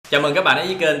Chào mừng các bạn đến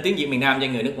với kênh Tiếng Việt miền Nam cho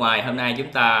người nước ngoài. Hôm nay chúng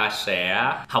ta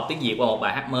sẽ học tiếng Việt qua một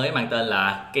bài hát mới mang tên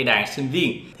là Cây đàn sinh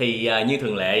viên. Thì như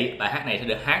thường lệ, bài hát này sẽ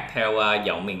được hát theo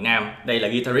giọng miền Nam. Đây là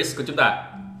guitarist của chúng ta.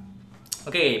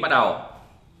 Ok, bắt đầu.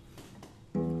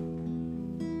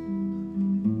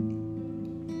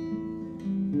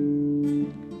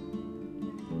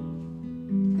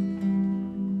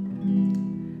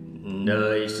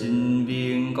 Đời sinh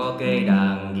viên có cây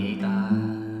đàn guitar,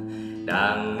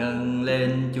 đàn ngân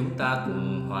lên chúng ta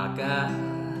cùng hòa ca.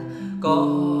 Có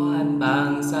anh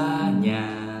bạn xa nhà,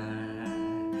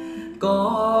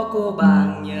 có cô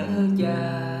bạn nhớ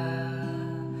cha,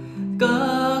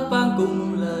 cất vang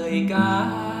cùng lời ca.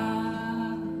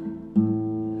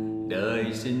 Đời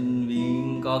sinh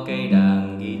viên có cây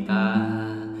đàn guitar,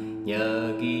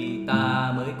 nhờ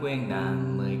guitar mới quen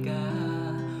nàng mời ca.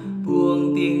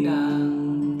 Buông tiếng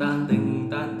đàn tan tình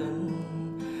tan tính,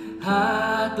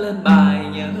 hát lên bài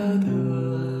nhớ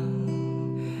thương,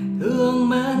 thương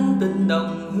mến tình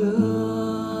đồng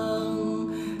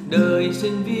hương. Đời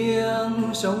sinh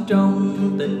viên sống trong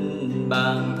tình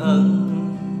bạn thân,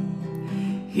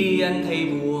 khi anh thấy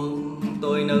buồn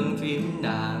tôi nâng phím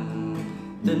đàn,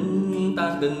 tình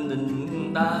tan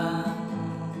tình tan,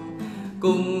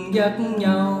 cùng dắt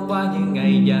nhau qua những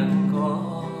ngày gian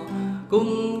khó,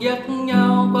 cùng dắt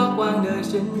nhau qua quãng đời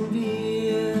sinh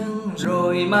viên.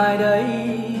 Rồi mai đây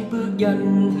bước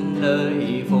danh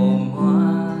lời phồn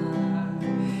hoa,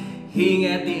 khi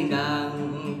nghe tiếng đàn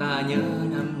ta nhớ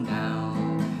năm nào,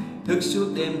 thức suốt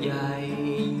đêm dài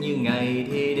như ngày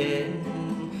thì đến.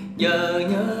 Giờ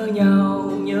nhớ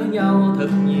nhau thật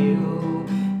nhiều,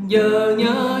 giờ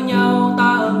nhớ nhau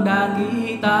ta ôm đàn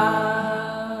guitar.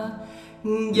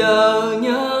 Giờ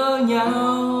nhớ nhau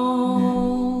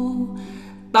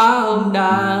ta ôm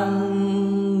đàn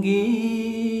guitar.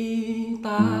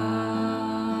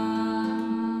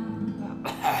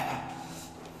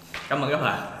 Cảm ơn các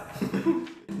bạn.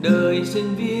 Đời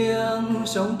sinh viên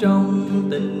sống trong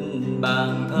tình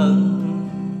bạn thân,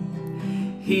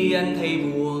 khi anh thấy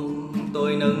buồn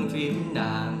tôi nâng phím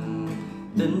đàn,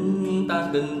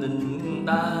 tình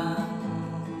tan,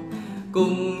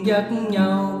 cùng dắt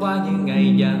nhau qua những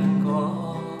ngày gian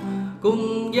khó,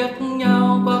 cùng dắt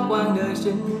nhau qua quãng đời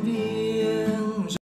sinh viên.